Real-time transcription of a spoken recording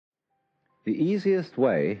The easiest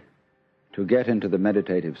way to get into the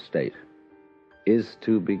meditative state is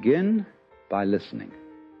to begin by listening.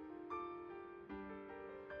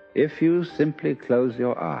 If you simply close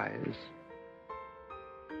your eyes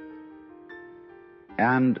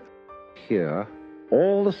and hear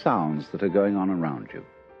all the sounds that are going on around you,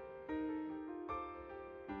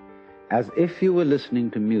 as if you were listening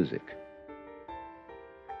to music,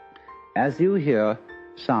 as you hear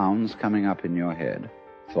sounds coming up in your head,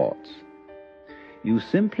 thoughts, you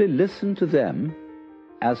simply listen to them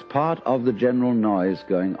as part of the general noise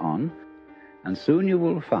going on, and soon you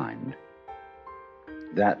will find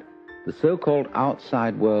that the so-called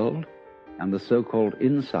outside world and the so-called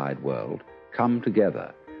inside world come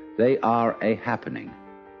together. They are a happening.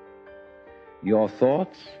 Your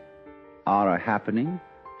thoughts are a happening,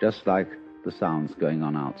 just like the sounds going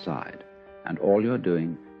on outside, and all you're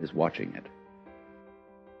doing is watching it.